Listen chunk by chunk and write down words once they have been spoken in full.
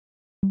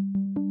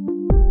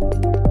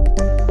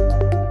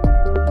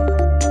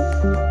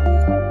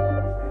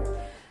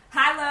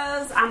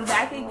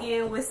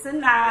again with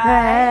Sanai.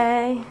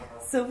 Hey.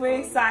 Super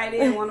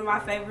excited. One of my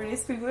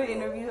favorite people to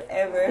interview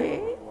ever.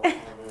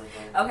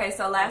 Okay,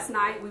 so last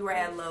night we were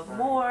at Love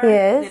More.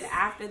 Yes. Then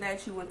after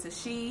that you went to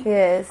She.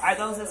 Yes. Are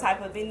those the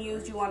type of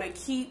venues you want to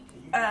keep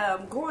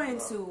going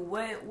to?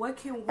 What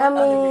other I mean,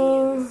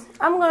 venues?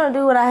 I'm going to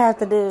do what I have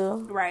to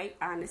do. Right,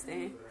 I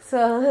understand.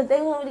 So if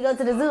they want me to go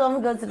to the zoo,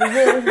 I'm going to go to the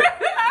zoo.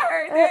 I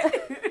heard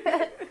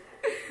that.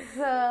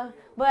 So,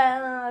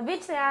 but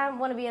eventually I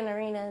want to be in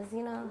arenas,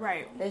 you know.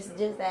 Right. It's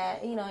just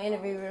that, you know,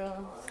 interview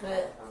rooms.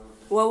 But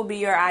What would be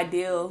your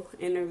ideal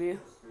interview?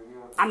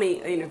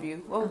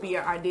 What would be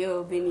your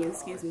ideal venue?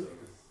 Excuse me.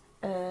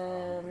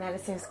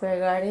 Madison Square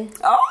Garden.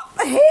 Oh,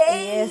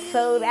 hey! Yeah,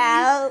 sold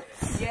out.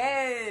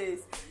 Yes.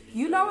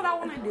 You know what I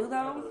want to do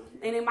though,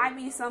 and it might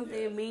be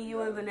something me,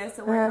 you, and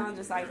Vanessa work on,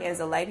 just like as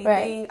a lady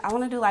thing. I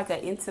want to do like an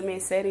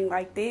intimate setting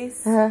like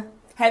this.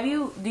 How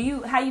you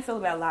feel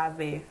about live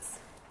bands?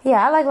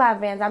 Yeah, I like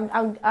live bands.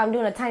 I'm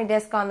doing a tiny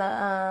desk on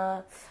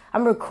the.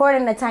 I'm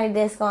recording a tiny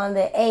desk on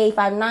the 8th.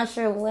 I'm not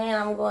sure when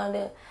I'm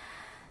gonna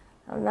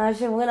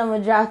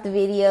drop the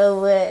video,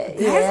 but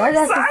yeah, I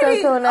got some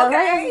stuff coming up. Okay.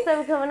 I got some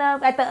stuff coming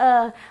up at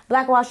the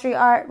Black Wall Street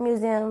Art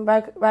Museum,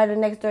 right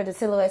next door to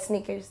Silhouette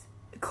Sneakers.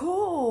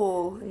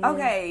 Cool. Yeah.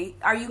 Okay.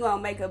 Are you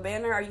gonna make a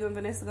banner? Are you and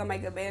Vanessa gonna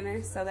make a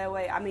banner so that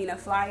way? a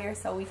flyer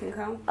so we can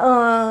come.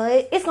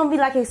 It's gonna be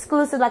like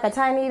exclusive, like a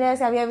tiny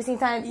desk. Have you ever seen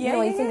tiny? Yeah, you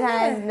know, you seen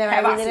tiny. Never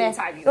Have I been seen there.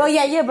 tiny? Oh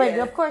yeah, but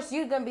of course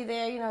you're gonna be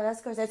there. You know,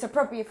 that's because it's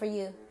appropriate for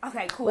you.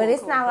 Okay, cool. But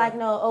it's cool, not cool. like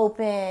no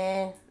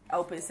open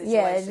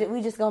situation. Yeah,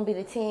 we just gonna be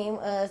the team,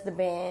 us, the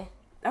band.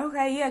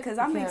 Okay, yeah, because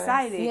I'm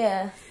excited.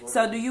 Yeah.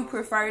 So do you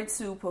prefer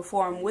to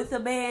perform with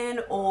a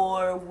band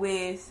or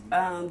with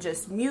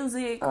just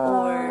music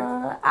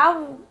or?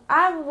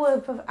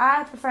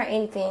 I prefer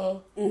anything.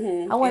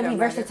 I want to be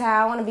versatile.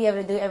 I want to be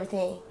able to do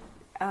everything.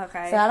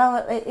 Okay. So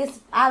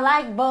I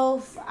like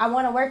both. I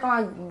want to work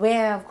on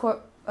band, of course,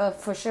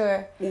 for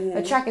sure.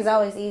 The track is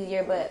always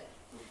easier, but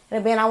in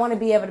a band, I want to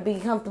be able to be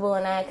comfortable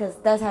in that because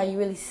that's how you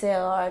really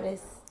sell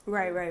artists.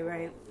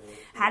 Right.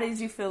 How did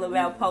you feel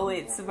about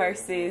poets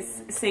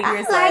versus singers I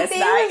liked last it.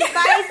 night?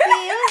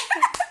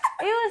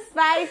 It was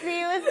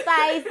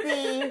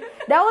spicy.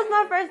 That was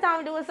my first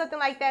time doing something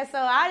like that, so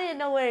I didn't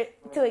know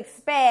what to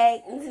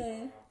expect.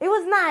 It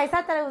was nice.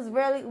 I thought it was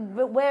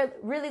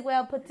really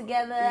well put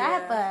together. Yeah.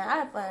 I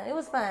had fun. It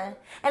was fun.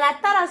 And I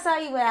thought I saw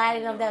you, but I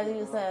didn't know if that was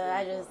you, so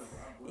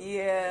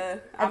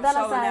I'm thought I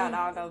showing saw out you.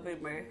 all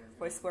November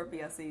for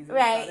Scorpio season.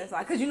 Right. So that's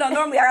why, because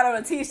normally I got on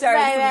a t-shirt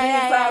and some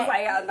jeans, so I was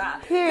like, oh, nah.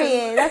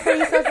 Period. That's how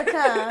you're supposed to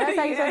come. That's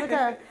how you're supposed to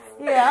come.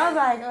 Yeah, I was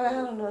like, I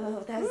don't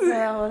know. That's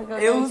where I want to go.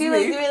 It was She me.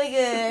 looked really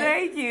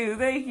good.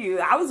 Thank you.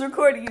 I was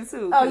recording you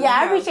too. Oh, yeah,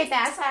 I appreciate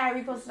that. That's why I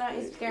reposted on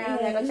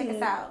Instagram. Yeah, go check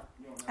us out.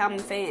 I'm a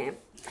fan.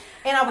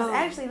 And I was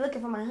actually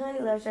looking for my Honey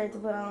Love shirt to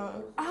put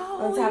on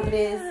top of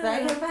this, but I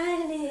couldn't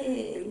find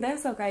it.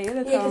 That's okay. It'll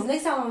Yeah, because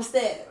next time I'm going to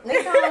step.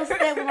 Next time I'm going to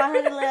step with my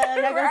Honey Love,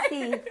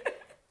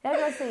 y'all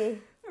going to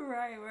see.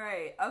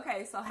 Right.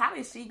 Okay, so how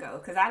did She go?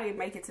 Because I didn't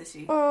make it to She.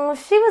 She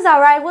was all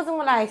right. Wasn't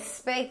what I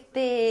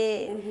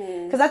expected.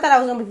 Because I thought I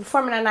was going to be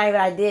performing that night,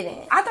 but I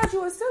didn't. I thought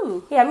you was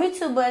too. Yeah, me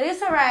too, but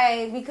it's all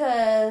right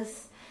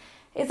because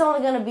it's only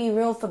going to be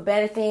room for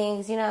better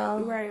things, you know?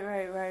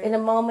 Right. In the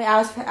moment,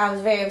 I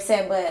was very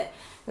upset, but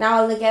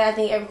now I look at it, I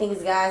think everything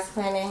is God's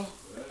planning.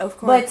 Of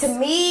course. But to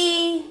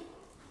me,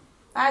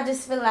 I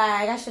just feel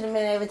like I should have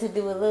been able to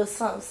do a little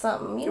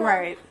something, you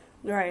know?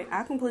 Right.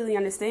 I completely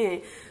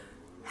understand.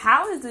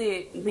 How is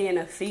it being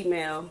a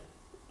female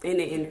in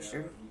the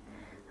industry?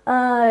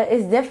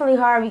 It's definitely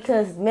hard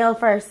because male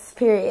first,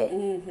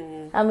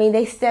 period. I mean,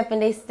 they step in.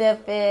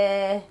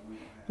 They're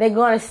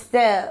going to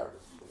step,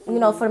 you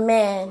know, for the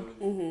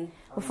man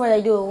before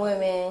they do it with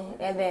women.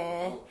 And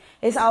then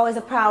it's always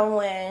a problem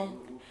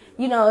when,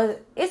 you know,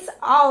 it's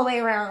all the way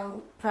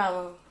around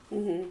problem.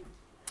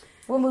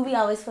 Women, we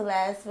always feel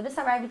last, but it's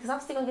all right because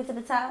I'm still going to get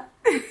to the top.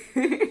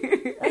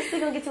 I'm still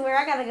going to get to where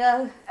I got to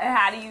go.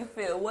 How do you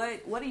feel?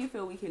 What do you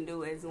feel we can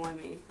do as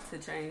women to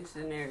change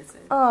the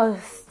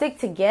narrative? Stick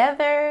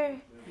together.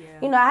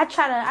 Yeah. You know, I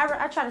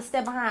try to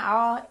step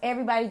behind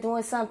everybody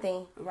doing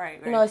something.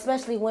 Right. You know,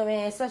 especially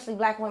women, especially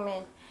black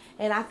women.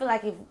 And I feel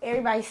like if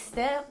everybody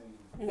step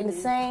in the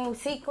same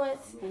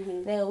sequence,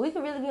 then we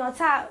could really be on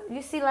top.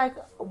 You see, like,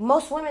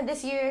 most women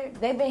this year,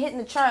 they've been hitting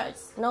the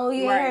charts. No,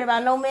 you ain't heard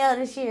about no male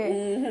this year.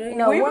 You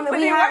know, women,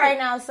 we hot right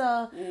now,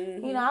 so,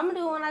 you know, I'm going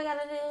to do what I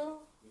got to do.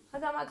 I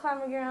got my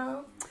climber gear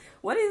on.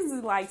 What is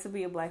it like to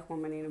be a black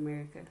woman in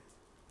America?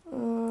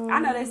 I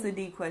know that's a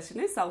deep question.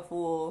 It's so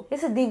full.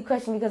 It's a deep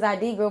question because I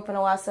did grow up in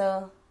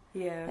Owasso.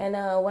 Yeah.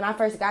 And when I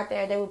first got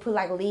there, they would put,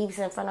 like, leaves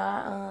in front of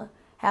our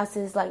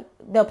houses. Like,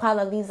 they'll pile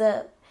the leaves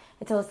up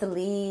and tell us to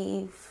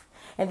leave.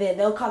 And then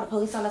they'll call the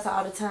police on us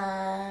all the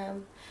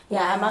time.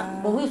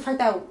 Yeah, when we was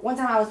parked at, one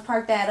time I was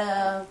parked at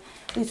Walmart,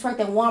 in front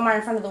of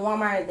the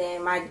Walmart, and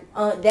then my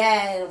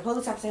dad and the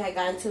police officer had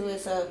gotten into it,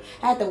 so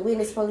I had to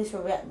witness police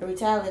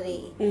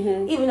brutality.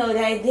 Even though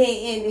that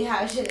didn't end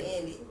how it should have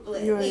ended.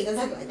 But we ain't gonna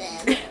talk about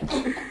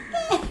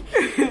that.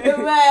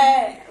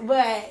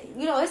 but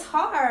you know, it's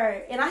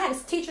hard. And I had a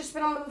teacher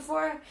spit on me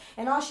before,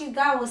 and all she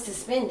got was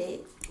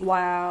suspended.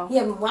 Wow.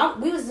 Yeah,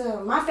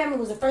 my family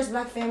was the first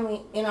black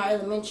family in our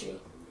elementary.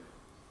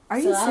 Are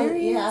you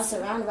serious? I was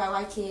surrounded by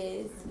white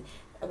kids.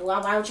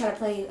 While I was trying to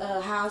play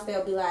house,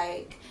 they'll be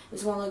like,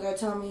 this one little girl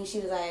told me, she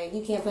was like,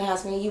 you can't play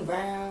house with me, you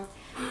brown.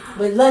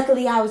 But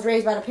luckily, I was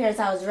raised by the parents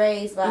I was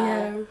raised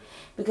by,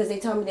 because they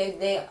told me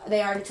they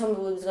already told me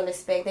what we was gonna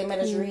expect. They made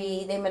us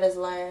read, they made us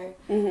learn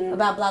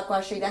about Black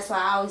Wall Street. That's why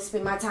I always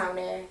spend my time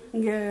there.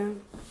 Yeah.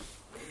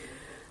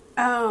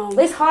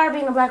 It's hard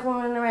being a black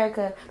woman in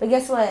America, but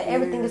guess what?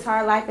 Everything is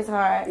hard. Life is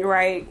hard.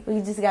 Right.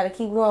 We just gotta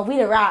keep going. We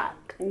the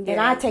rock, and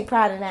I take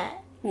pride in that.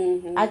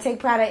 I take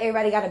pride that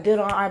everybody got a build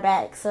on our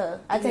back, so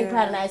I take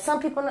pride in that. Some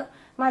people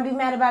might be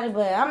mad about it,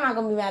 but I'm not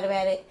gonna be mad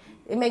about it.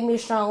 It make me a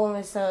strong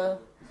woman, so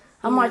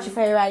I'm marching for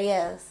everybody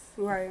else.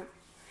 Right.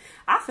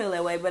 I feel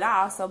that way, but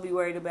I also be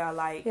worried about,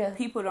 like,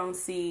 people don't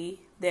see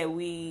that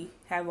we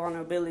have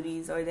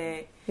vulnerabilities or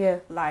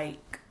that,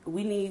 like,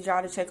 we need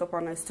y'all to check up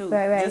on us, too.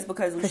 Right. Just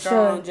because we're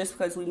strong, just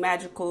because we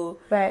magical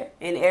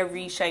in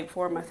every shape,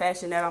 form, or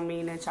fashion, that don't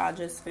mean that y'all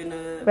just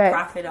finna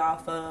profit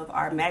off of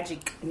our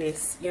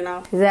magicness, you know?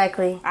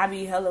 Exactly. I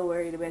be hella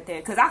worried about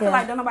that. Because I feel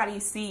like don't nobody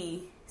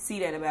see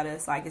that about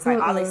us. Like, it's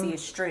like all they see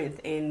is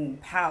strength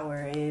and power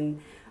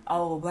and...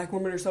 Oh, black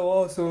women are so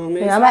awesome.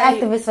 Yeah, I'm an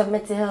activist of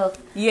mental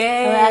health.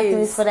 Yeah, I'm an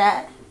activist for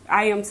that.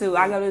 I am too.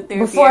 I go to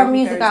therapy. Before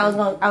music, I was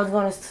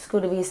going to school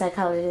to be a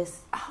psychologist.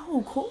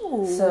 Oh,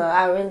 cool. So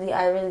I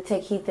really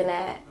take heed in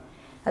that.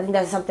 I think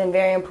that's something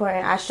very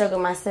important. I struggle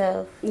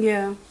myself.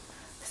 Yeah.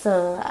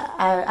 So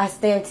I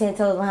stand 10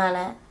 toes behind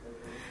that.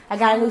 I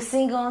got a new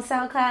single on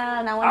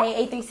SoundCloud,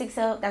 918-836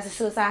 help. That's a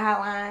suicide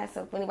hotline.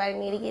 So if anybody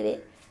need to get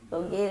it,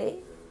 go get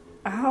it.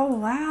 Oh,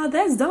 wow.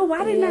 That's dope.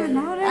 Why didn't I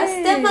know that?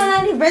 I step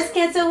behind these breast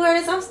cancer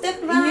awareness. I'm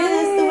stepping behind.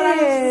 That's what I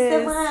used to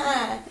step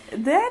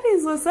behind. That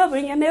is what's up.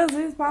 And your nails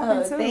is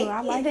popping, too.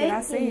 I like it.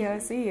 I see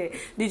it.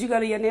 Did you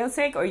go to your nail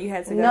tech or you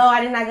had to go? No,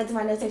 I did not go to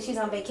my nail tech. She's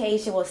on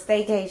vacation. Well,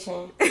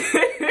 staycation.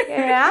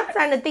 Yeah, I'm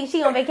trying to think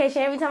she on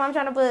vacation every time I'm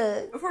trying to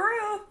book. For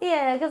real?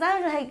 Yeah, because I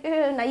was like,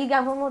 girl, now you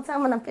got one more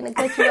time and I'm finna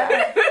cut you off.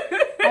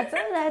 I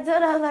told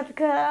her I was about to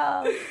cut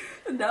off.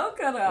 Don't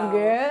cut off.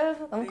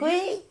 Girl, I'm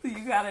quick.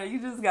 You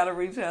just gotta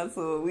reach out to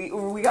her.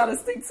 We gotta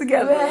stick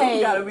together. Right.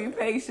 We gotta be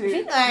patient.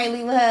 She know I ain't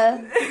leaving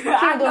her. She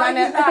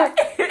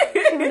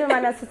been doing my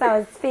nails since I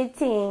was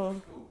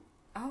 15.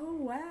 Oh,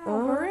 wow.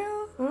 For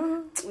real?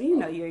 Mm-hmm. You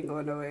know you ain't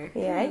going nowhere.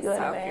 Yeah, I ain't going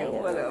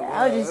nowhere.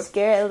 I was just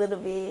scared a little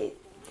bit.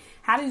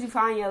 How did you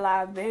find your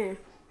live band?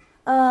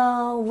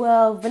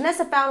 Well,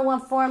 Vanessa found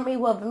one for me.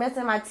 Well, Vanessa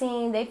and my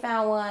team, they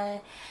found one,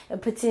 a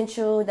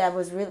potential that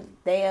was really,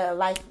 they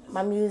liked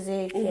my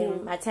music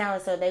and my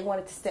talent, so they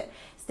wanted to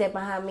step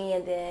behind me.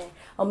 And then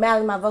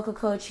O'Malley, my vocal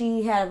coach,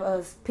 he had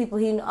people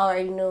he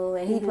already knew,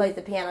 and he played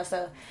the piano,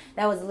 so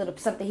that was a little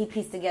something he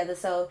pieced together.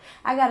 So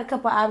I got a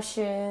couple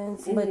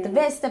options, but the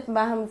best stepping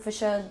behind me for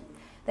sure.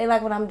 They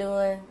like what I'm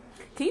doing.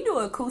 Can you do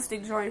an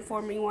acoustic joint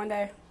for me one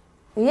day?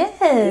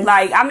 Yes.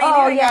 Like, I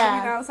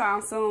mean,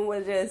 sound soon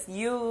with just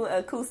you,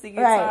 acoustic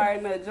guitar,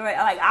 and a joint.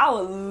 Like, I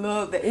would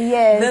love that.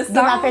 Yes. Get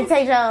my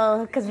Fantasia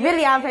on, because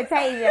really I'm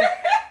Fantasia.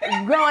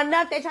 Growing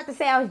up, they tried to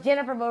say I was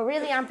Jennifer, but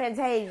really I'm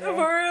Fantasia. For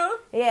real?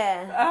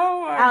 Yeah.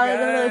 Oh, my God. I was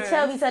a little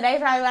chubby, so they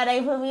probably why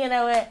they put me in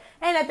there with,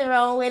 ain't nothing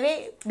wrong with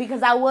it,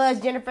 because I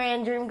was Jennifer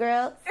in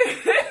Dreamgirls.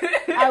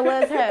 I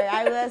was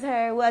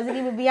her. Wasn't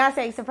even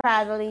Beyonce,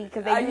 surprisingly.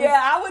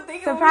 I would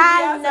think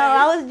surprise, no,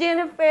 I was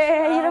Jennifer.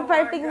 You're the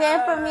perfect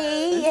man for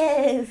me.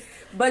 Yes.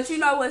 But you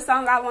know what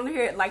song I want to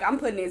hear? Like, I'm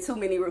putting in too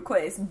many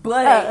requests.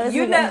 But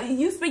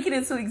you speak it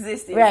into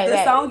existence.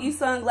 The song you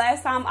sung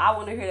last time, I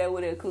want to hear that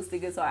with an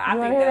acoustic guitar. I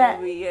think that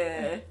would be,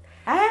 I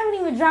haven't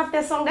even dropped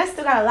that song. That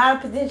still got a lot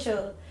of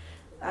potential.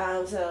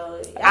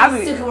 So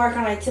I still can work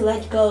on it till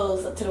it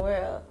goes to the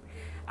world.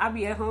 I'll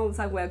be at home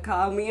talking about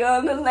call me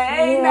on the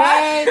lane.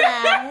 Hey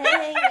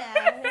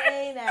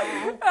now.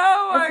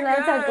 Oh my God.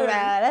 That's what I'm talking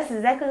about. That's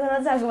exactly what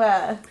I'm talking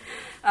about.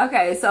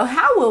 Okay, so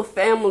how will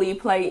family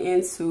play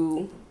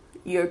into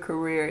your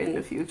career in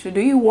the future? Do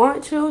you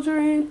want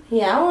children?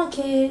 Yeah, I want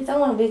kids. I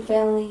want a big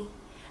family.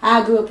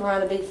 I grew up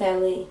around a big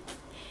family.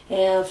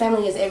 And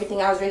family is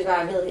everything. I was raised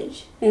by a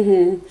village.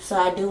 Mm-hmm. So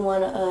I do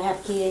want to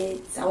have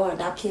kids. I want to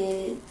adopt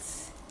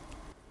kids.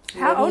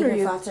 How old are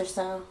you? Foster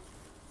son.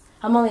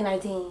 I'm only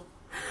 19.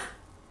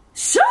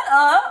 Shut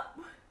up!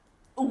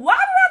 Why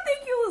did I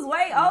think you was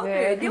way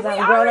older? Did we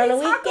already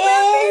talk about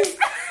this?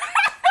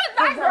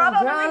 I'm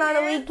grown on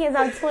the weekends.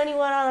 I'm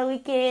 21 on the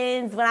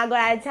weekends. When I go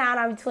out of town,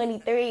 I'm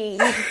 23.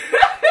 So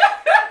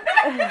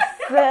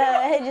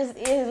it just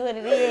is what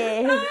it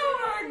is.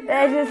 Oh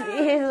that just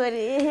is what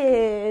it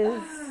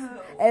is.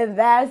 And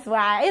that's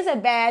why it's a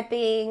bad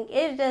thing.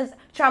 It's just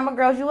trauma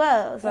grows you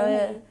up.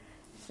 So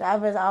I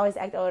was always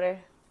act older.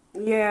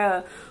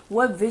 Yeah.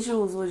 What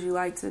visuals would you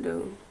like to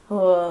do?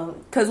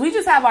 Because we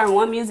just have our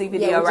one music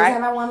video, right? Yeah, we just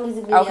have our one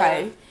music video.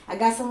 Okay. I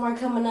got some more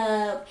coming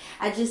up.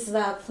 I just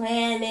about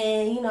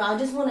planning. You know, I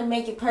just want to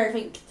make it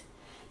perfect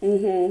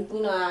Mm-hmm.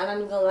 You know, I'm not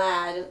even gonna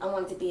lie. I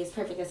want it to be as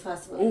perfect as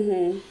possible.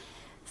 Mm-hmm.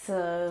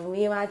 So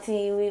me and my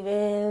team, we've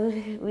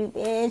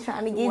been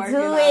trying to get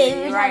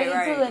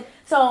to it.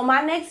 So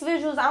my next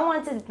visuals, I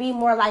want it to be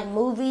more like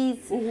movies.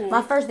 Mm-hmm.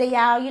 My first day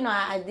out, you know,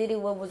 I did it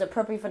what was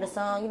appropriate for the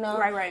song, you know.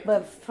 Right.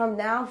 But from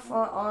now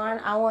on,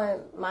 I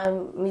want my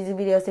music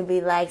videos to be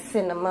like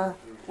cinema.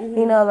 Mm-hmm.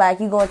 You know, like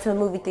you going to the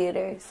movie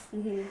theaters.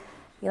 Mm-hmm.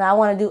 You know, I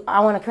want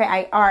to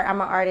create art. I'm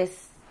an artist.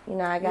 You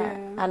know,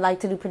 I like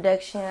to do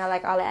production. I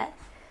like all that.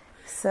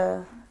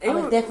 So I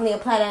would definitely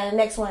apply that in the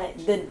next one.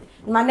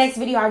 My next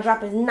video I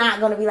drop is not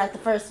going to be like the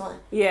first one.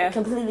 Yeah.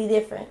 Completely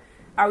different.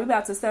 Are we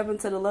about to step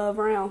into the love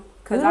round?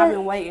 Because I've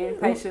been waiting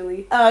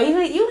patiently. Oh, you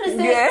would have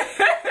said... Yeah.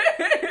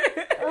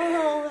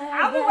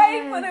 I've been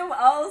waiting for them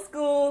old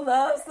school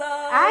love songs.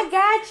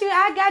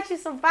 I got you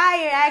some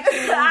fire,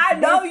 actually. I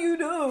know you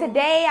do.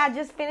 Today, I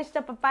just finished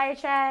up a fire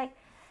track.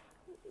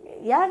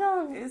 Y'all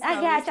gonna...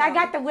 I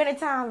got the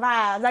wintertime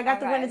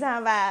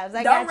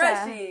vibes. Don't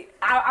rush it.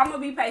 I'm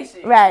going to be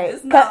patient. Right.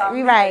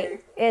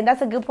 Right. And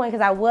that's a good point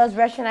because I was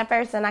rushing at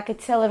first and I could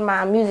tell in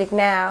my music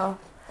now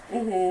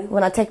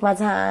when I take my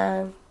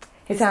time,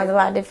 it sounds a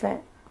lot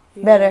different.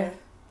 Yeah. Better.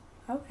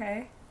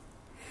 Okay.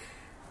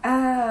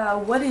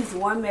 What is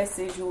one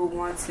message you would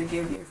want to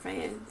give your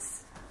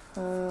fans?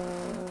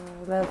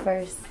 Love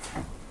first.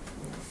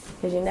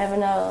 Because you never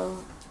know.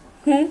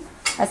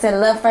 I said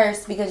love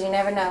first because you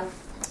never know.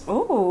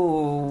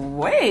 Oh,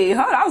 wait,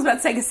 hold on. I was about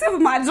to take a sip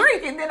of my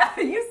drink, and then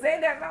you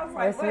said that, and I was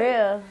like,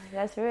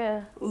 That's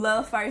real.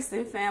 Love first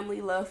in family,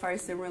 love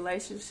first in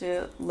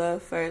relationship,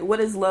 love first. What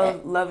does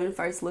loving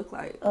first look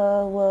like?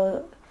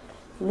 Well,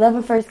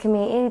 loving first can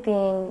mean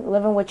anything.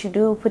 Loving what you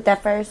do, put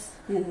that first.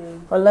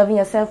 Mm-hmm. Or loving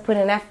yourself,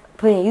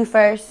 putting you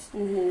first.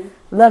 Mm-hmm.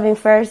 Loving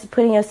first,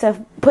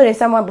 putting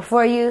someone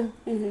before you.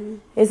 Mm-hmm.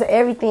 It's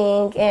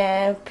everything,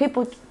 and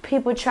people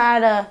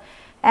try to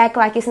act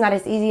like it's not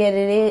as easy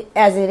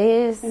as it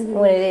is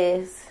when it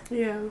is.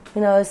 Yeah.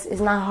 You know, it's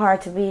not hard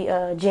to be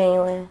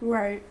genuine.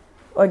 Right.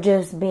 Or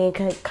just being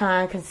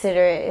kind,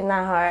 considerate. It's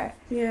not hard.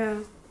 Yeah.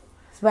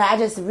 But I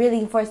just really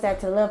enforce that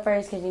to love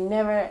first because you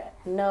never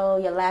know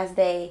your last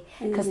day.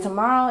 Because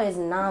tomorrow is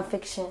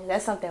nonfiction.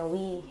 That's something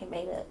we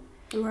made up.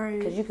 Right.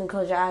 Because you can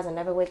close your eyes and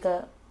never wake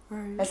up.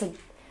 Right.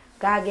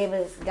 God gave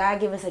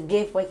us a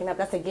gift waking up.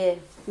 That's a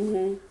gift.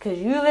 Because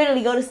you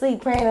literally go to sleep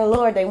praying to the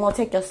Lord they won't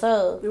take your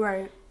soul.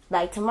 Right.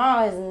 Like,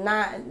 tomorrow is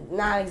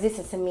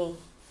non-existent to me.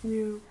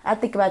 Yeah. I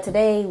think about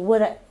today,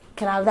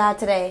 can I die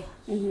today?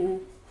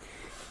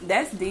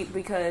 That's deep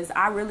because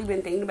I really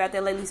been thinking about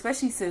that lately,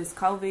 especially since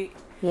COVID.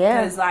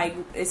 Yeah. Because,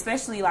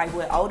 especially,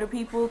 with older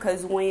people,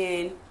 because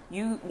when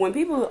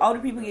older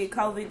people get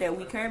COVID that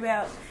we care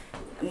about,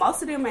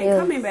 most of them ain't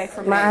coming back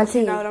from that. Auntie,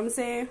 you know what I'm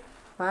saying?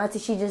 My auntie,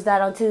 she just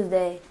died on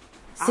Tuesday.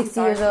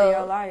 60 years old.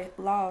 Your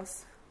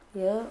loss.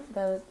 Yeah,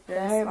 that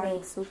hurt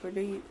me. Super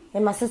deep.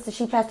 And my sister,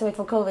 she passed away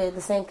from COVID, the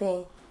same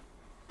thing.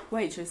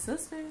 Wait, your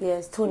sister?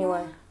 Yes,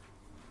 21.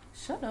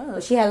 Shut up.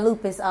 But she had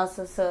lupus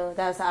also, so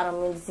that was an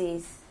autoimmune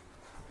disease.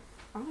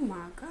 Oh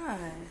my gosh.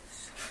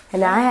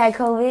 And I had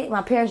COVID.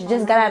 My parents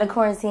just got out of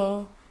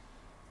quarantine.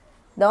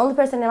 The only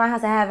person in my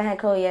house that haven't had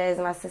COVID yet is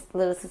my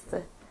little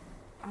sister.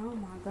 Oh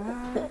my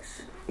gosh.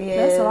 Yeah.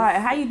 That's a lot.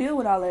 How you deal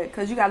with all that?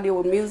 Because you got to deal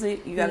with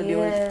music. You got to deal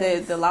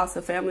with the loss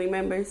of family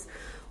members.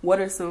 What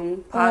are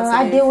some positive?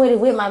 I deal with it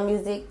with my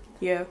music.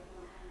 Yeah.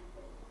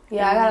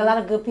 Yeah, I got a lot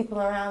of good people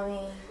around me.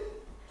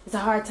 It's a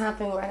hard time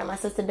for me right now. My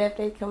sister's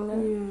birthday coming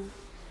up. Yeah.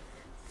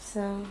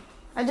 So,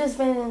 I just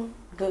been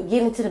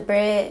getting to the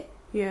bread.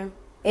 Yeah.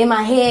 In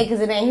my head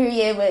because it ain't here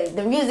yet, but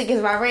the music is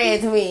my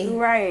bread to me.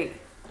 Right.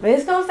 But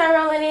it's going to start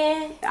rolling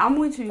in. I'm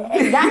with you.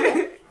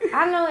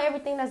 I know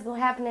everything that's going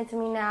to happen to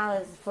me now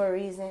is for a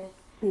reason.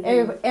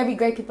 Every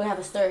great people have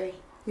a story.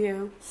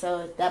 Yeah.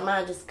 So, that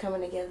mine just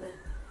coming together.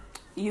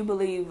 You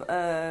believe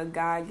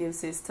God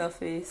gives his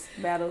toughest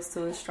battles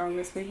to his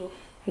strongest people?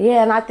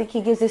 Yeah, and I think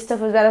he gives his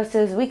toughest battles to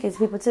his weakest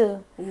people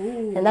too.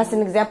 And that's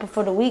an example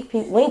for the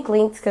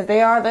weaklings because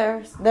they are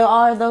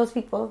those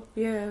people.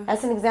 Yeah.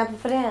 That's an example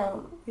for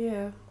them.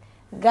 Yeah.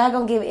 God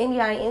gonna give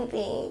anybody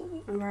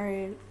anything.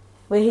 Right.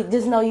 But he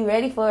just know you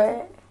ready for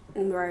it.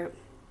 Right.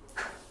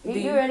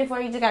 You ready for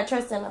it, you just gotta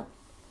trust in him.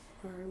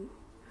 Right.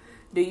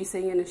 Do you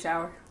sing in the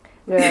shower?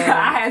 Girl.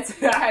 I had to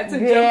jump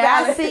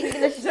out. I sing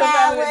in the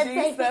shower,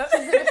 take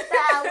pictures in the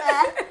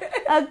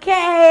shower.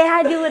 Okay,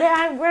 I do it.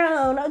 I'm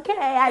grown. Okay,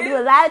 I do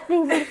a lot of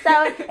things in the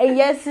shower, and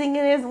yes,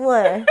 singing is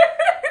one.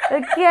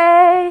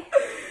 Okay.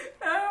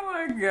 Oh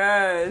my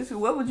gosh,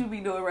 what would you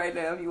be doing right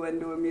now if you wasn't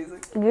doing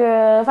music?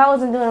 Girl, if I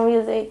wasn't doing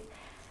music,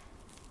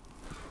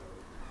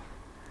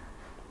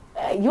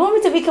 you want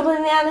me to be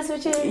completely honest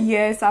with you?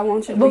 Yes, I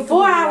want you to be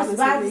completely honest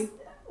with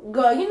me.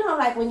 Girl, you know,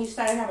 like when you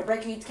start to have a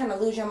break, you kind of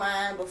lose your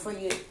mind before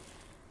you.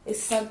 It's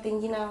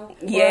something, you know.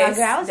 Yes,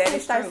 girl, I was going to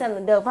start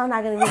selling dope. I'm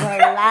not going to even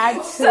lie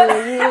to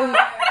you.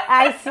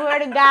 I swear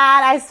to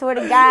God. I swear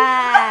to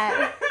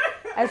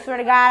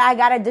God, I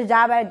got a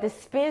job at a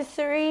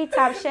dispensary,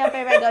 top shelf,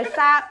 everybody go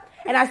shop.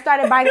 And I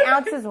started buying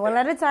ounces one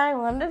at a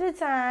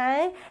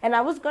time. And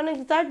I was going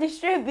to start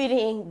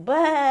distributing.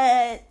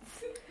 But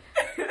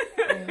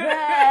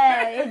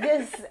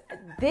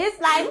This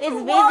life is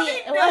busy.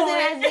 It wasn't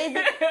as busy.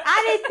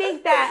 I didn't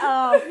think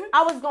that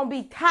I was gonna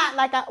be hot.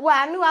 I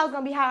knew I was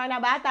gonna be hot right now,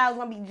 but I thought I was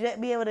gonna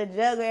be able to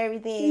juggle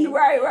everything.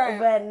 Right.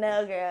 But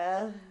no,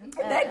 girl.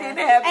 That didn't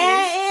happen.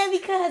 And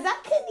because I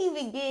don't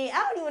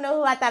even know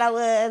who I thought I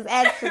was,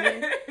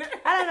 actually.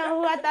 I don't know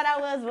who I thought I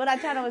was, what I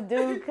thought I was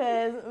doing,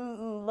 because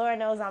Lord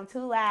knows I'm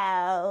too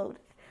loud.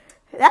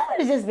 That would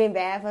have just been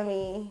bad for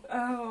me.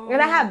 Oh.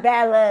 And I have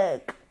bad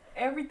luck.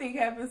 Everything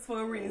happens for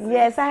a reason.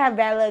 Yes, I have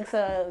bad luck,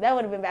 so that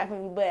would have been bad for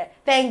me. But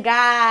thank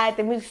God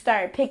the music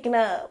started picking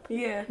up.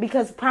 Yeah.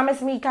 Because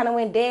Promise Me kind of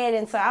went dead,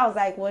 and so I was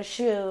like, well,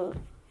 shoot.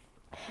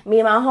 Me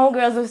and my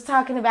homegirls was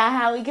talking about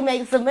how we can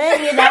make some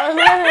money, and that was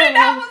one of them.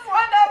 That was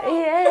one of them.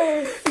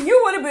 Yes.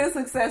 You would have been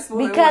successful.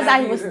 Because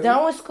I was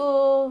done with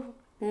school.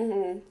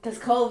 Mm-hmm. Because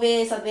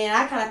COVID, so then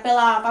I kind of fell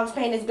off. I was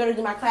paying this girl to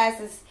do my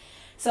classes.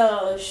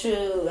 So,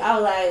 shoot, I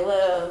was like,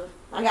 well,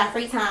 I got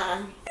free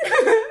time.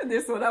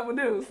 This is what I would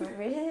do. For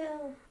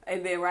real.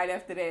 And then right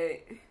after that,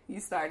 you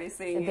started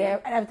singing. And then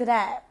right after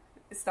that,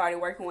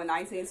 started working with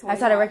 1921. I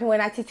started working with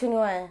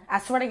 1921. I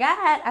swear to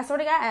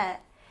God.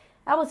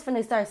 I was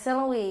finna start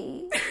selling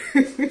weed. For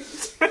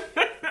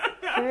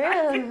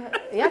real.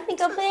 Y'all think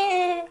I'm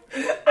playing?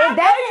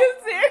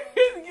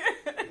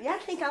 Y'all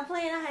think I'm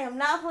playing? I am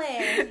not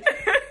playing.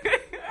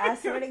 I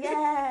swear to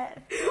God.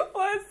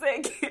 1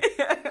 second.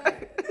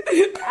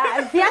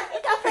 Y'all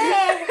think I'm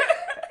playing?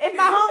 If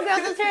my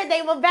homegirls was here,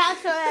 they would vouch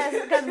for us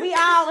because we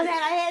always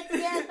had our heads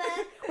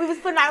together. We was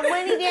putting our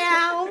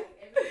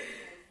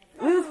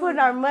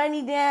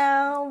money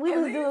down. We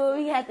was doing what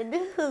we had to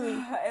do.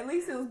 At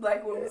least it was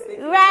black women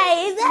singing.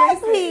 Right,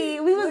 exactly.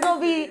 We was gonna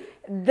be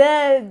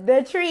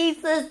the Tree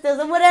Sisters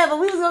or whatever.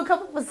 We was gonna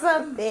come up with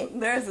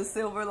something. There's a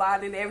silver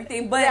lining and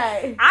everything. But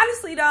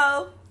honestly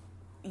though,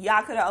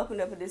 y'all could have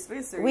opened up a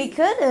dispensary. We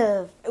could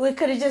have. We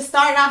could have just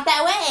started off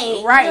that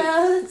way. Right. You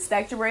know?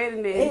 Stacked your bread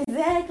in there.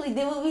 Exactly.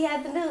 Did what we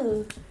had to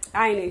do.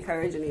 I ain't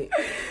encouraging it.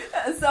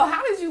 So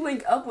how did you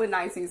link up with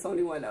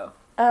 1921 though?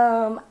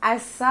 I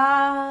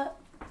saw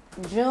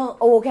June.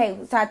 Oh, okay.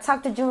 So I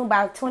talked to June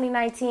about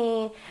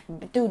 2019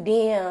 through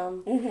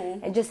DM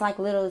and just like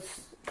little,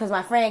 because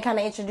my friend kind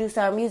of introduced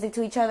our music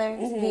to each other.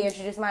 He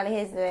introduced mine to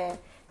his, and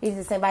he's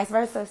the same vice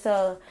versa.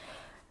 So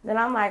then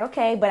I'm like,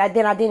 okay, but I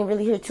didn't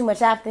really hear too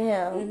much after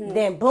him.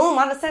 Then boom,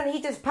 all of a sudden he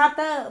just popped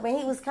up, and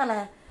he was kind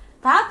of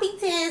poppy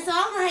tin. So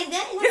I'm like,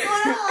 dang, what's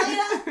going on? You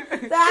know?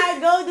 So I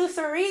go do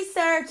some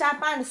research. I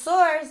find the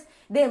source.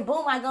 Then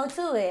boom, I go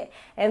to it.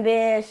 And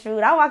then shoot,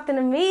 I walked in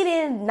the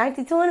meeting,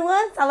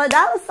 1921, saw a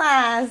dollar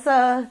sign.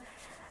 So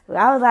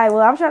I was like,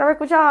 well, I'm trying to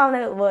work with y'all.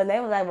 And they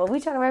was like, well, we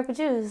trying to work with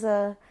you.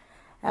 So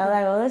I was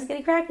like, well, let's get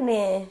it cracking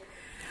then.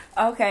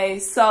 Okay,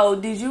 so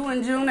did you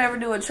and June ever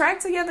do a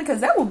track together?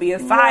 Because that would be a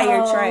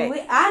fire track.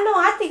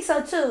 I think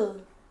so too.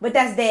 But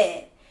that's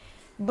dead.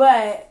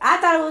 But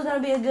I thought it was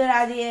going to be a good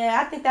idea.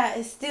 I think that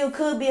it still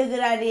could be a good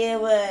idea,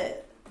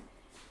 but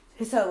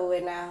it's over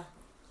with now.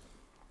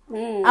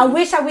 I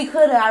wish we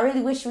could have. I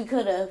really wish we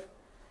could have.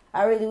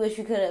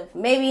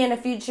 Maybe in the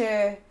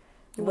future.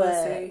 But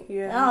I don't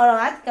know.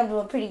 I think I'm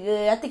doing pretty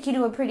good. I think you're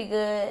doing pretty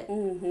good.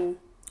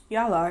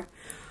 Y'all are.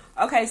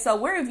 Okay, so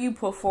where have you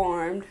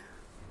performed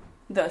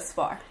thus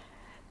far?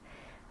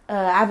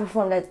 I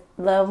performed at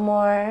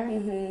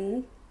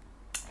Lovemore.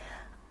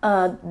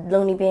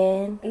 Looney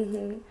Bin.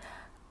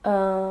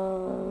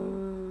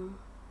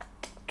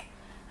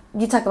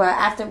 You talk about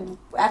after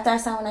I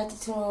signed with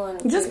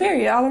 1921. Just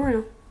period, all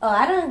around. Oh,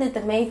 I done did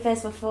the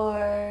Mayfest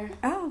before.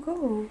 Oh,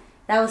 cool.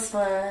 That was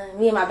fun.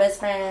 Me and my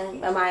best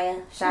friend,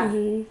 Amaya Shaw.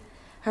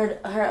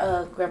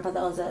 Her grandfather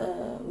owns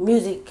a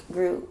music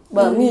group.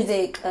 Well,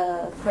 music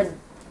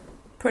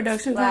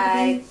production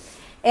like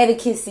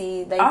etiquette.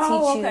 They teach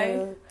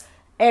you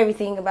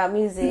everything about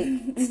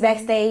music.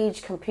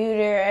 Backstage,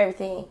 computer,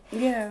 everything.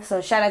 Yeah.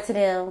 So shout out to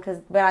them, because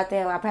without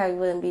them, I probably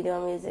wouldn't be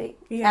doing music.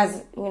 Yeah.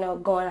 As,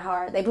 going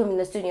hard. They put me in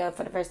the studio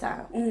for the first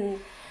time.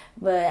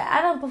 But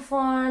I done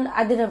performed.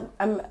 I did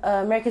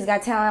America's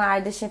Got Talent.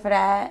 I auditioned for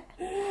that.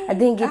 I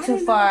didn't get too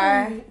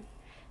far.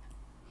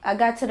 I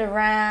got to the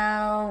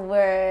round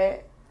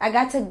where I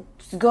got to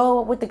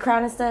go with the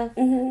crowd and stuff,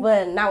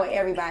 but not with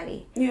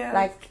everybody. Yeah.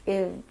 Like,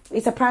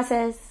 it's a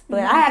process. But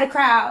I had a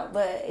crowd,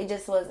 but it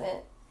just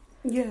wasn't.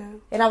 Yeah.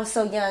 And I was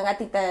so young. I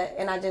think that,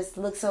 and I just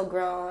looked so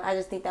grown. I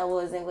just think that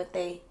wasn't what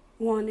they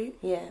wanted.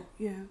 Yeah.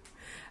 Yeah.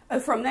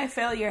 From that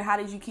failure, how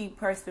did you keep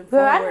pressing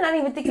forward? Girl, I did not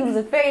even think it was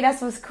a failure.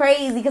 That's what's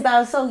crazy, because I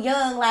was so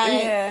young. Like,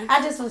 I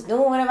just was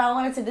doing whatever I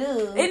wanted to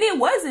do. And it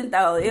wasn't,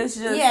 though. It was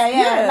just...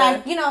 Yeah.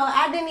 Like,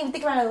 I didn't even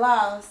think about a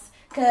loss,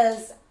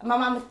 because my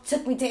mama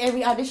took me to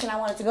every audition I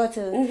wanted to go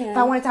to. If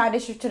I wanted to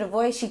audition to The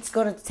Voice, she'd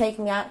go to take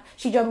me out.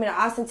 She drove me to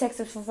Austin,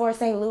 Texas before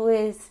St.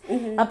 Louis.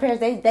 My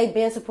parents, they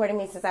been supporting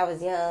me since I was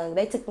young.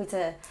 They took me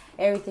to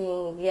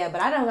everything. Yeah,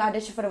 but I didn't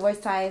audition for The Voice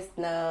twice.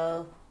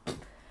 No.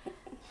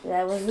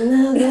 That was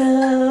no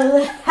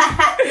good.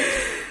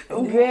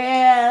 Girl,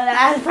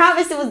 I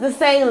promised it was the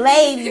same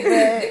lady,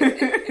 but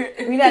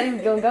we're not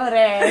even gonna go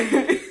there.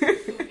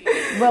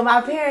 But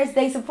my parents,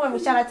 they support me.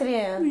 Shout out to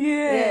them.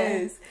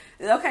 Yes.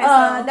 Yeah. Okay. So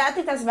I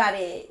think that's about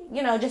it.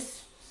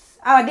 Just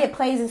I did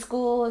plays in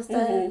school and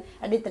stuff.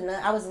 I did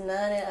I was a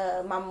nun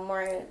at my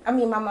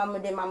mama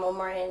did my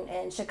memorial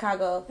in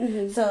Chicago.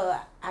 So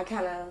I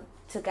kind of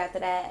took after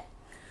that.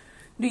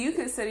 Do you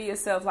consider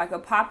yourself like a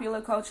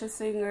popular culture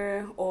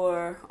singer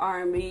or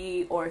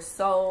R&B or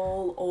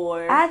soul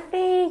or? I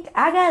think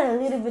I got a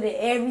little bit of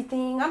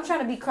everything. I'm trying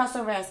to be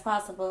crossover as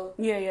possible.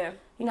 Yeah.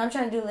 You know, I'm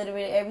trying to do a little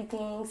bit of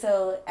everything.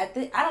 So I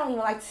don't even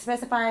like to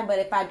specify, but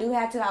if I do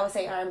have to, I would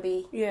say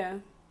R&B. Yeah.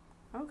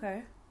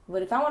 Okay.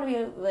 But if I want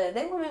to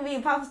they want me to be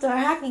a pop star,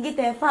 I can get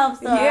that pop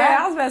star. Yeah,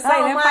 I was about to say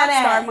that pop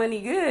star money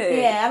good.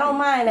 Yeah, I don't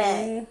mind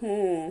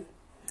that.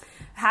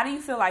 How do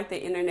you feel like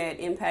the internet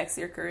impacts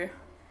your career?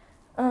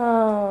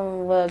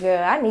 Well,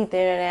 girl, I need the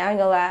internet. I ain't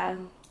gonna lie.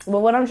 But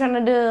what I'm trying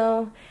to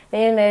do, the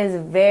internet is a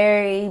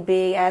very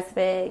big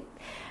aspect.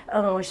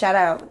 Shout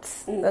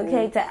outs.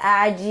 Okay, to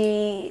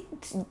IG,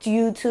 to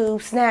YouTube,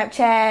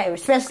 Snapchat,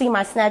 especially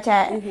my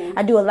Snapchat.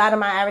 I do a lot of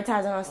my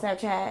advertising on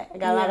Snapchat. I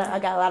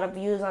got a lot of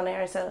views on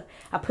there, so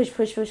I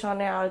push on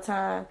there all the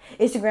time.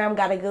 Instagram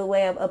got a good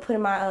way of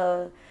putting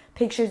my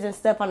pictures and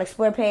stuff on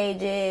explore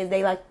pages.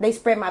 They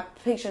spread my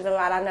pictures a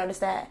lot. I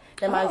noticed that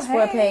my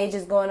explore page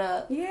is going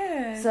up.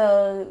 Yeah.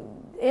 So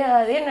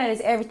yeah, the internet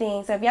is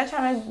everything. So if y'all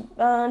trying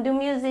to do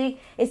music,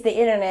 it's the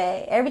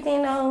internet.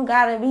 Everything don't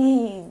gotta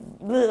be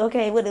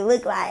what it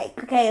look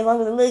like. Okay, as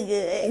long as it look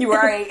good. You're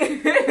right.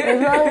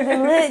 As long as it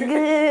look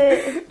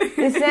good,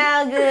 it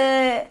sound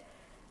good.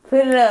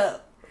 Put it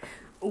up.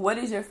 What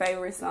is your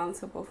favorite song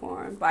to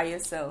perform by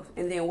yourself?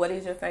 And then what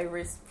is your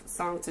favorite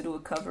song to do a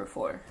cover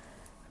for?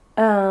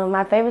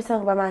 My favorite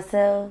song by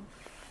myself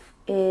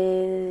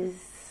is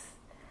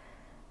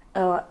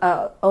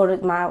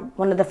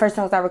one of the first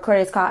songs I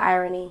recorded is called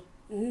Irony.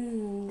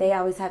 They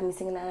always have me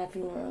singing that at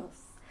funerals.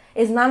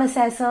 It's not a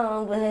sad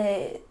song, but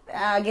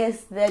I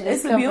guess that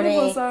just it's a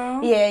beautiful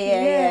song.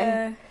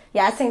 Yeah.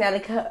 I sing that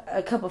at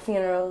a couple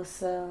funerals.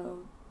 So.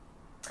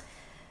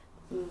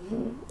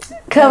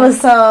 Cover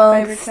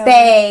song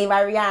 "Stay"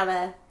 by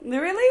Rihanna.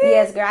 Really?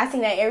 Yes, girl. I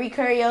sing that every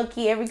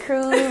karaoke, every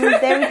cruise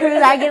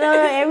I get on.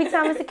 Every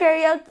time it's a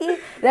karaoke,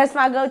 that's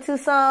my go-to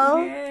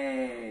song.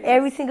 Yes.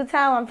 Every single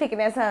time I'm picking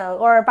that song.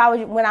 Or if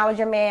When I Was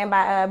Your Man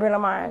by Bruno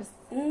Mars.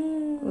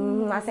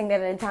 I sang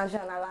that at the time show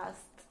and I lost.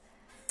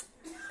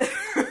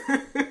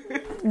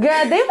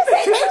 Girl, they was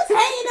hating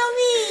on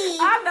me.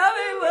 I know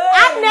they would.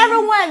 I never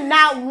won,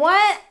 not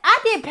one. I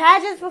did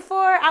pageants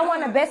before. I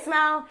won the best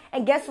smile,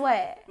 and guess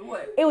what?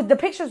 What? The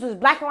pictures was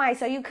black and white,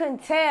 so you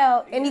couldn't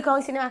tell, and you can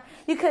only see now.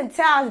 You couldn't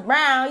tell I was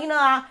brown,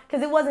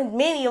 because it wasn't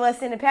many of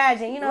us in the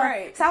pageant,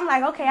 Right. So I'm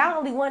like, okay, I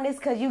only won this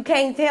because you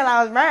can't tell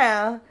I was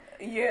brown.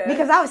 Yeah.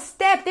 Because I was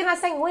stepped in, I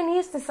sang Whitney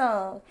Houston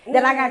song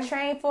that I got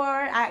trained for.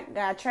 I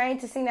got trained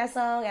to sing that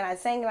song, and I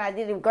sang and I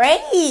did it great,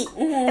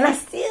 and I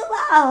still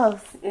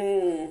lost.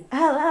 I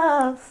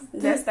lost.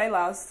 Yes, they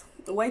lost.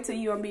 Wait till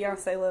you on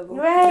Beyonce level.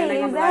 Right,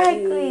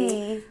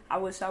 exactly. Like, I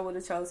wish I would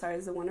have chose her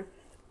as the winner.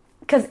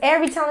 Because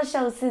every talent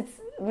show since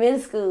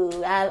middle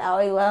school, I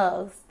always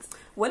lost.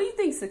 What do you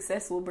think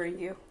success will bring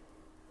you?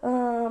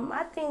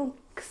 I think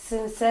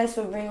success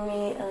will bring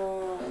me.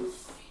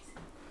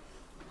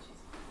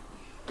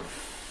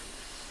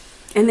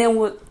 And then,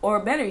 or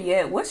better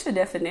yet, what's your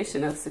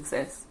definition of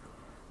success?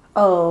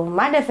 Oh,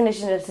 my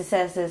definition of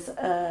success is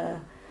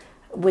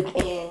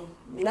within,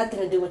 nothing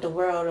to do with the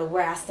world or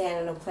where I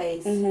stand in a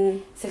place.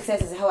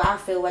 Success is how I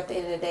feel at the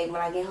end of the day when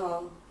I get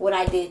home. What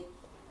I did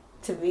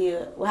to be,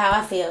 how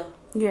I feel.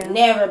 Yeah.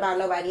 Never about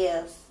nobody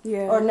else.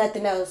 Yeah. Or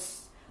nothing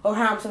else. Or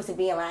how I'm supposed to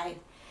be in life.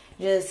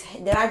 Just,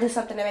 did I do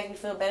something that make me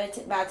feel better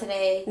about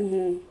today?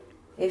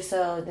 If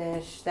so,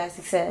 then that's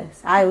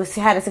success. I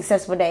had a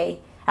successful day.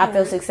 I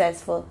feel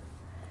successful.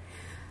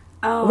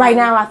 Right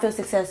now, I feel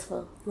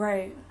successful.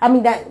 Right. I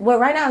mean,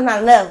 right now is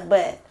not enough,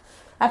 but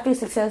I feel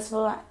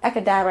successful. I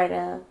could die right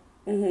now.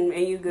 And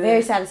you good.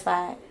 Very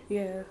satisfied.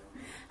 Yeah.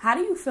 How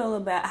do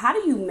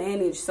you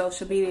manage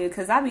social media?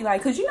 Because I be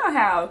like, because you know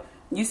how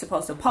you're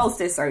supposed to post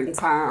at certain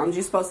times.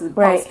 You're supposed to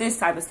post this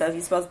type of stuff.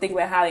 You're supposed to think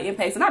about how it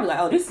impacts. And I be like,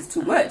 oh, this is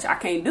too much. I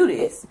can't do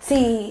this.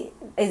 See,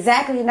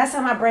 exactly. And that's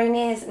how my brain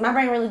is. My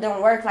brain really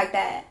don't work like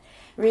that.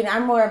 Really,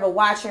 I'm more of a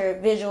watcher,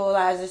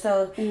 visualizer.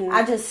 So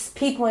I just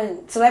peek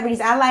when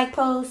celebrities I like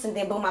post, and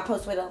then boom, I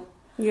post with them.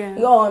 Yeah.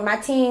 And my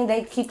team,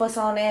 they keep us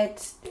on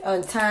that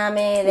on time,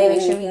 and they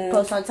make sure we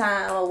post on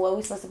time or what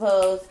we supposed to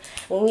post.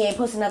 When we ain't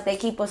posting up, they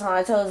keep us on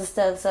our toes and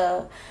stuff.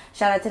 So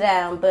shout out to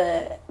them.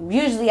 But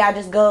usually I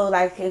just go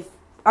like if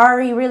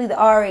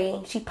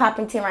Ari, she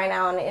popping 10 right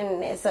now on the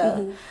internet.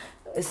 So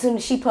as soon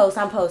as she posts,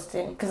 I'm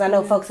posting because I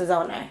know folks is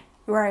on there.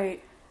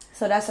 Right.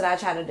 So that's what I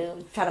try to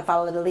do. Try to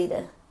follow the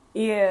leader.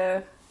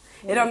 Yeah.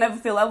 It don't never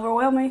feel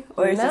overwhelming?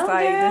 Or it's just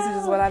like, this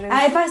is what I do?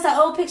 If it's an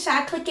old picture,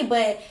 I click it,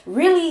 but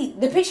really,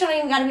 the picture don't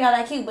even got to be all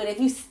that cute. But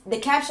if the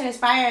caption is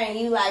fire and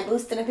you like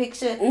boosting the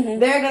picture,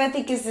 they're going to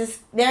think it's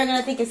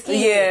cute.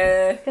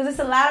 Yeah. Because there's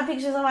a lot of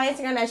pictures on my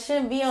Instagram that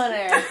shouldn't be on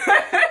there.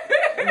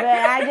 But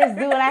I just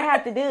do what I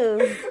have to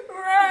do.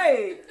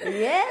 Right.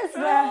 Yes,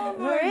 oh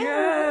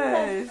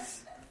my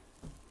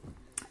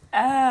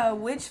gosh.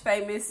 Which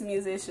famous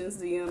musicians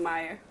do you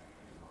admire?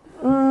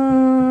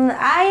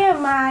 I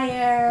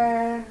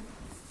admire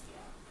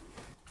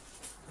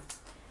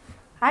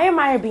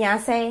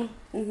Beyonce.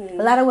 Mm-hmm.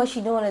 A lot of what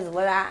she's doing is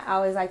what I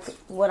always like,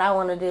 what I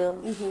want to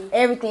do. Mm-hmm.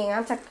 Everything.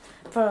 I'm talking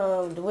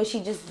from the way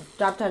she just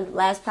dropped her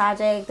last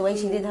project, the way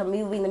she did her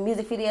movie, the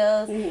music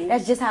videos. Mm-hmm.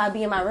 That's just how I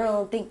be in my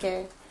room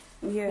thinking.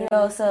 Yeah. You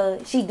know,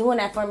 so she doing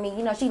that for me.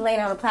 You know, she laying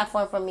on a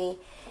platform for me,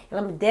 and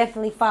I'm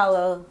definitely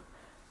follow,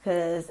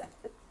 cause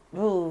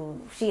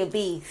she a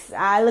beast.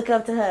 I look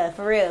up to her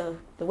for real.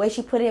 The way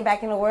she put it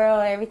back in the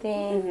world,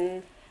 everything. Mm-hmm.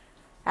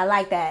 I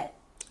like that.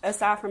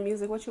 Aside from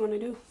music, what you want to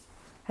do?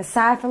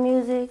 Aside from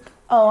music,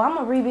 I'm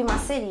gonna rebuild my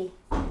city.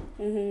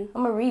 Mm-hmm.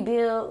 I'm gonna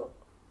rebuild.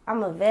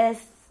 I'm gonna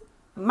invest.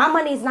 My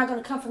money is not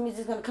gonna come from music.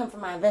 It's gonna come from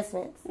my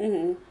investments.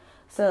 Mm-hmm.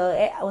 So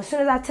as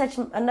soon as I touch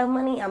enough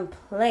money, I'm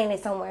playing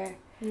it somewhere.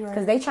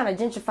 Because they trying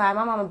to gentrify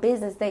my mama's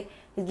business. They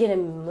is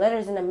getting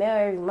letters in the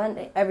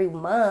mail every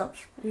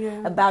month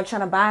about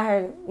trying to buy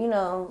her, you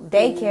know,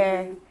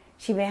 daycare. Mm-hmm.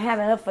 She been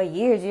having it for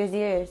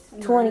years,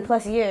 20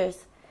 plus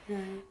years.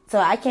 Mm-hmm. So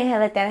I can't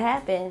let that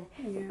happen.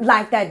 Yeah.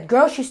 Like that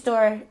grocery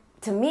store,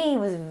 to me,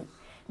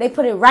 they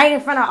put it right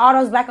in front of all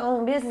those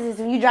black-owned businesses.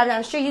 When you drive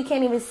down the street, you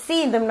can't even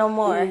see them no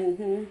more.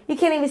 Mm-hmm. You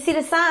can't even see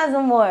the signs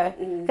no more.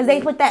 Because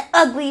they put that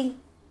ugly...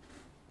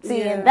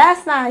 See, and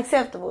that's not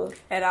acceptable.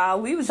 At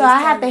all. So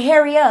I have to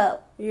hurry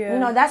up. Yeah. You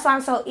know, that's why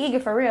I'm so eager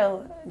for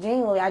real.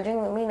 I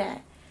genuinely mean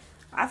that.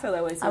 I feel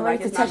that way too. I'm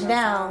ready to touch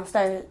down,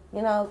 start,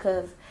 you know,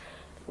 because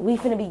we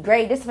finna be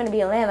great. This is finna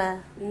be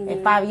Atlanta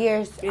in 5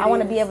 years. I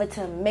want to be able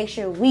to make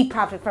sure we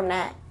profit from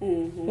that.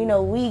 Mm-hmm. You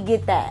know, we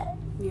get that.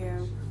 Yeah.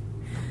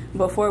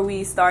 Before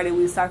we started,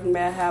 we was talking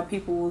about how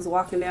people was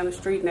walking down the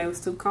street and they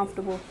was too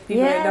comfortable.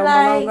 People that don't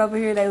belong over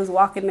here, they was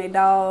walking their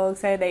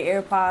dogs, had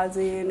their AirPods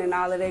in and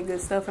all of that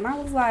good stuff. And I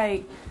was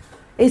like...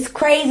 It's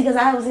crazy because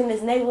I was in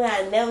this neighborhood.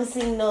 I never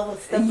seen no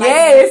stuff like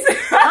that.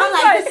 I'm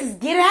like, this is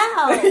get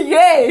out.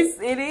 Yes,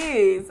 it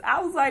is.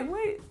 I was like,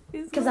 what?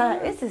 Because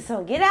this is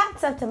some get out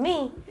stuff to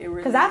me.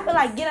 Because I feel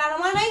like get out of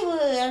my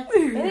neighborhood.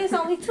 And it's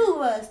only 2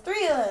 of us,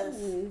 3 of us.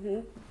 Mm-hmm.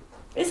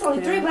 It's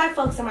only 3 black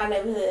folks in my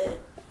neighborhood.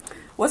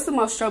 What's the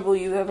most trouble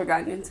you've ever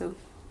gotten into?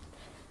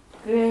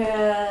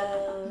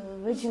 Girl,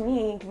 what you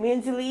mean?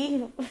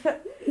 Mentally?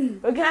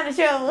 What kind of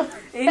trouble?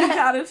 Any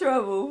kind of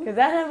trouble. Because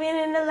I have been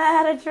in a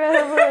lot of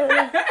trouble.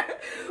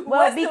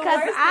 Well,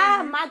 because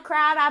my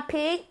crowd I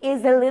pick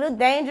is a little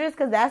dangerous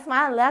because that's what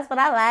I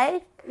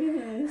like.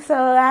 Mm-hmm. So,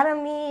 I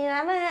don't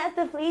have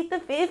to plead the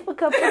fifth a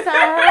couple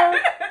times.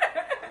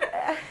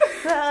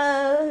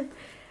 So,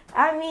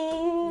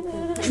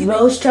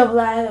 most trouble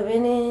I have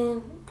been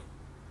in.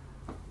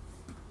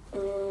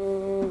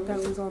 That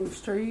was on the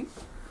street.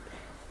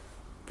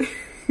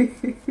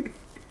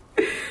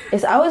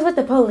 It's always with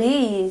the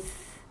police.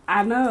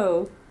 I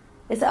know.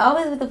 It's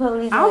always with the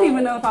police. I don't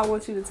even know if I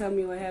want you to tell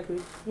me what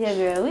happened. Yeah,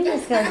 girl. We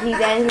just gonna keep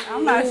that.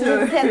 I'm not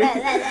sure. Okay,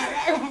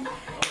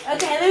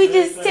 let me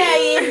just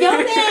tell you.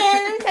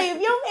 If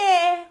your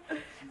man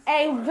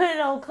ain't putting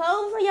no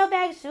clothes on your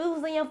back,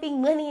 shoes on your feet,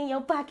 money in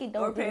your pocket,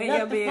 don't do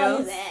nothing for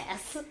his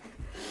ass.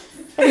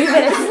 You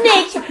better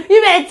snitch.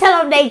 You better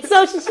tell them their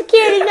social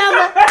security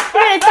number. You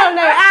better tell them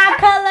their eye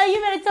color. You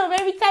better tell them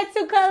every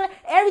tattoo color,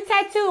 every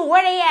tattoo,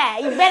 where they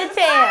at. You better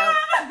tell.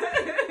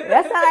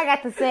 That's all I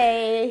got to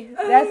say.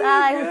 That's all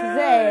I got to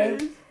say.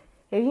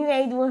 If he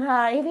ain't doing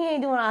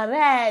all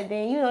that,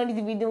 then you don't need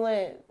to be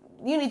doing.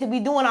 You need to be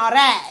doing all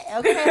that.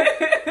 Okay?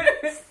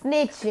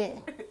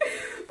 Snitching.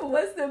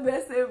 What's the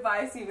best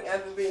advice you've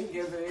ever been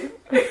given?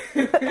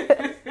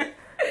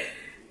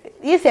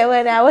 You said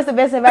what now? What's the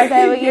best advice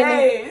I ever given?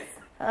 Yes.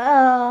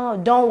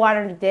 Oh, don't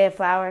water the dead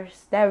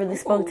flowers. That really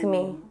spoke to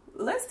me.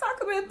 Let's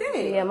talk about that.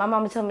 Yeah, my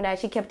mama told me that.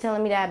 She kept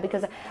telling me that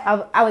because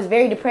I was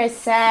very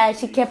depressed, sad.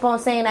 She kept on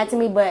saying that to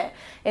me, but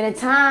in a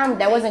time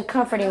that wasn't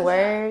comforting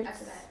words.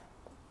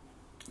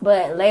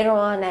 But later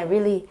on, that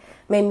really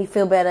made me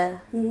feel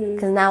better.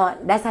 Because now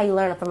that's how you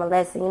learn from a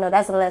lesson. You know,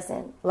 that's a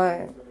lesson.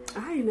 Learn.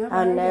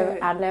 I'll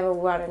never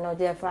water no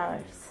dead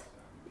flowers.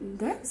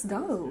 That's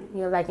dope.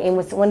 You know, like, and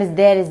when it's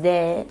dead, it's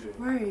dead.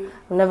 Right.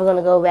 I'm never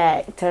gonna go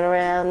back, turn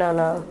around.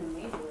 No.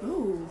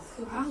 Ooh,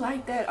 I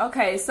like that.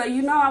 Okay, so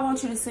I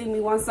want you to sing me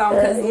one song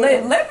because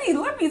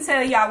let me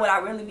tell y'all what I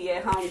really be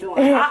at home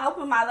doing. I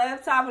open my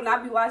laptop and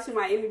I be watching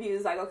my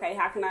interviews. Like, okay,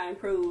 how can I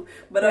improve?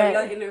 But on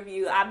your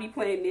interview, I be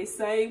playing this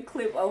same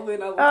clip over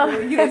and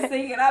over. You can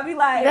sing it. I be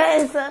like,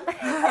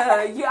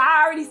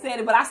 I already said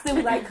it, but I still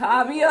be like,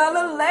 call me on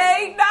a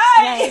late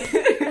night.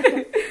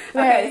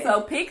 Okay,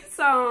 so pick a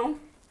song.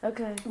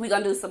 Okay. We're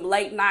going to do some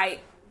late night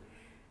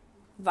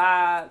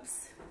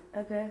vibes.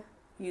 Okay.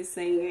 You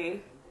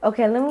singing.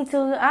 Okay, let me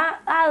tell you.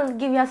 I'll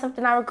give y'all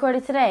something I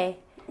recorded today.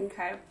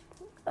 Okay.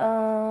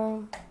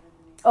 But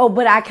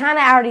I kind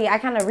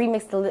of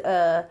remixed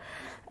the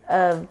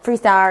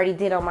freestyle I already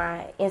did on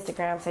my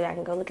Instagram, so y'all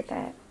can go look at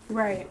that.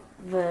 Right.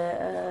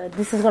 But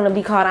this is going to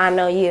be called I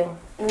Know You.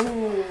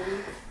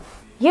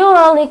 You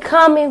only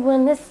call me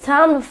when it's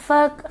time to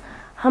fuck.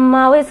 I'm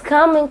always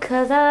coming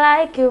 'cause I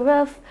like it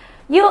rough.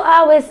 You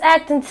always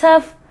acting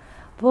tough.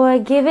 Boy,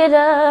 give it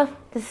up.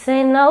 This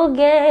ain't no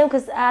game,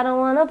 'cause I don't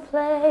wanna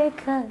play,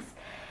 'cause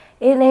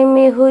it ain't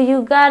me who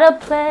you gotta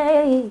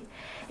play.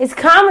 It's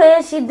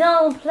coming, she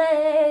don't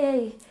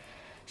play.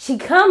 She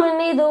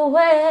coming either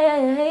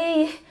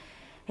way.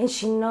 And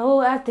she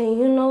know after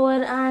you know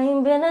what, I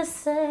ain't been the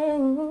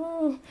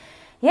same.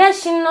 Yeah,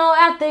 she know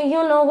after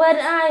you know what,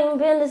 I ain't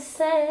been the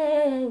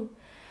same.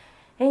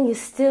 And you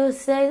still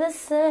say the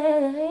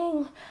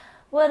same.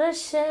 What a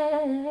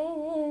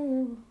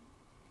shame.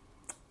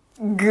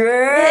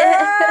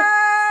 Girl.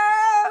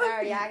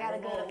 Sorry, I gotta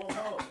go.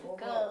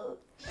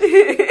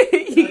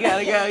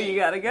 You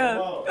gotta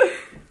go.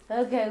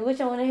 Okay, which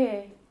one wanna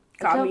hear?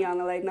 Call me on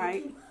a late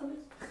night.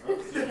 I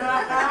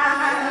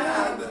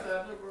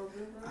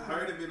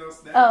heard it been on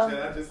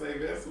Snapchat. I just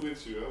ain't messing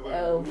with you.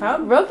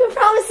 Broken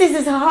promises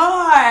is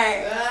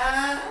hard.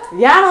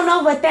 Y'all don't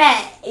know what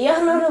that. Y'all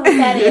don't know what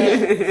that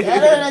is. Y'all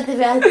don't know nothing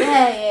about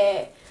that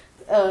yet.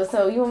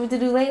 So you want me to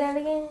do late night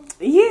again?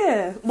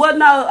 Yeah. Well,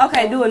 no.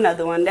 Okay, do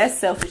another one. That's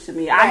selfish to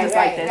me. I just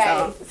like that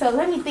song. So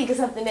let me think of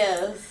something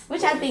else.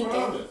 What y'all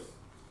thinking?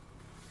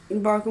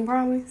 Broken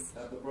promise.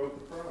 After broken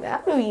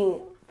promise. I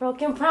mean,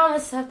 broken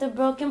promise after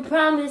broken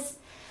promise.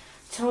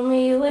 Told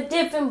me you were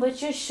different, but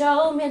you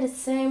showed me the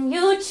same.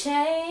 You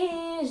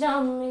changed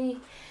on me.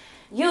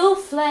 You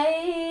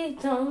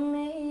flaked on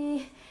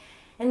me.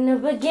 In the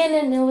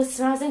beginning, it was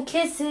smiles and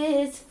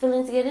kisses.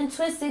 Feelings getting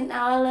twisted.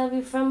 Now I love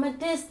you from a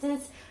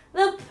distance.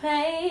 The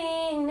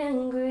pain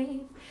and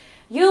grief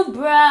you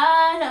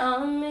brought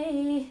on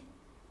me.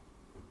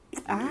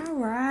 All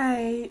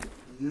right.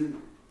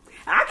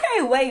 I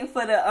can't wait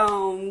for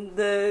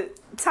the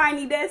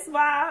Tiny Desk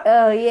vibe.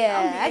 Oh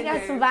yeah, I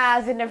got some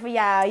vibes in there for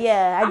y'all.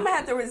 Yeah, I'm gonna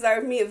have to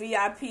reserve me a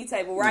VIP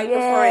table right in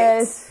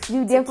yes, the front.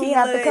 You definitely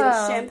have to come.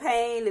 And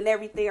champagne and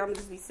everything. I'm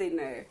just be sitting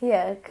there.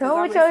 Yeah,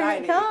 come with your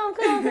come.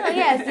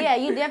 Yes, yeah,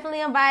 you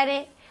definitely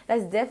invited.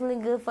 That's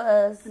definitely good for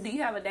us. Do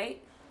you have a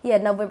date? Yeah,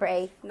 November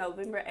 8th.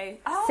 November 8th.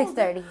 Oh, 6:30. I'm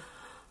gonna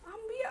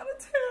be out of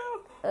town.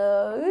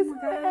 Oh, it's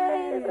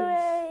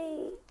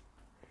alright.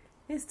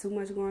 It's too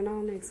much going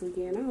on next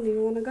weekend. I don't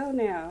even want to go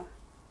now.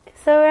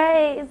 It's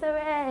alright.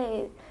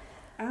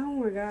 Oh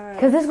my God.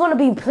 Because there's going to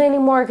be plenty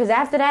more. Because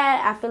after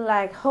that, I feel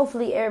like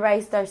hopefully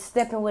everybody starts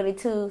stepping with it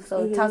too.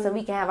 So Toss and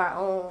we can have our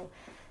own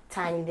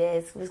Tiny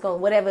Desk. It's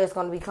going, whatever it's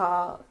going to be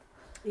called.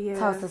 Yeah.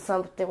 Toss or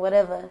something,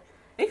 whatever.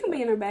 It can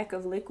be in the back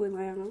of Liquid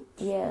Lounge.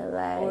 Yeah,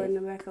 like. Or in the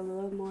back of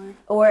Love More.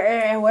 Or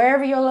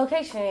wherever your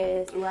location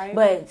is. Right.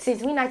 But since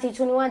we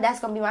 1921,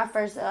 that's going to be my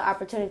first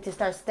opportunity to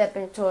start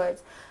stepping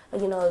towards,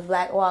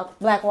 Black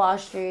Wall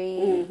Street.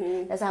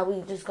 Mm-hmm. That's how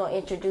we just going to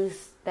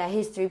introduce that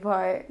history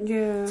part.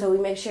 Yeah. So we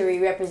make sure we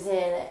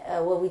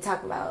represent what we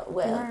talking about.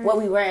 Well, what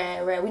we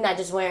wearing. We're not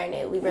just wearing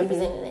it. We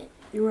representing it.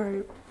 You're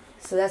right.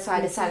 So that's why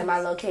I decided my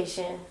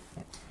location.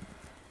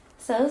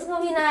 So it's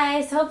going to be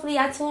nice. Hopefully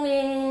y'all tune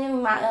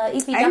in. My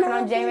EP dropping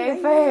on January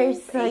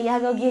 1st. So y'all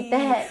go get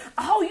that.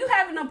 Oh, you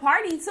having a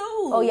party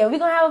too. Oh, yeah. We're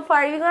going to have a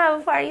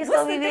party. It's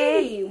going to be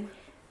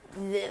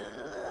big.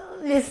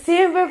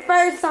 December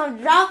 1st,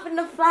 I'm dropping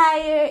the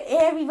flyer.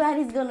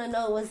 Everybody's going to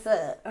know what's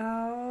up.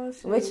 Oh,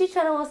 shit. But you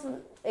trying to want some...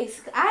 I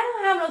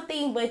don't have no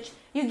theme, but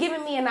you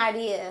giving me an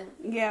idea.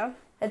 Yeah.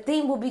 A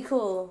theme will be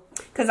cool.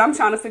 Because I'm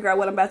trying to figure out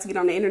what I'm about to get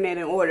on the internet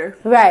in order.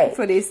 Right.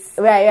 For this.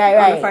 Right.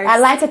 I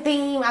like a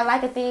theme.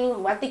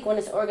 I think when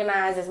it's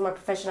organized, it's more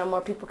professional,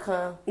 more people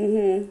come.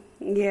 Mm-hmm.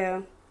 Yeah.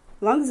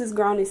 As long as it's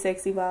grown and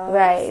sexy vibes.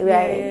 Right.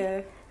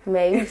 Yeah.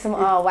 Maybe some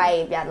all white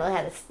if y'all know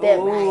how to step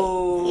Ooh, right.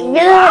 If you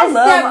know how to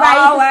step right,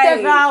 you can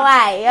step all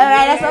white. All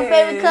right, that's my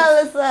favorite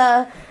color,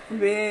 so.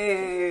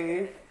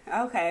 Man.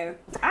 Okay.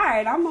 All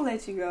right, I'm going to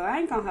let you go. I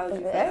ain't going to hold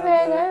you. All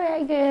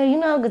right, girl. You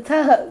know I'm going to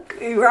talk.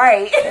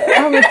 Right.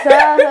 I'm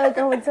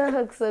a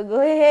tug, so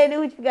go ahead and do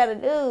what you got to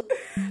do.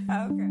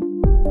 Okay.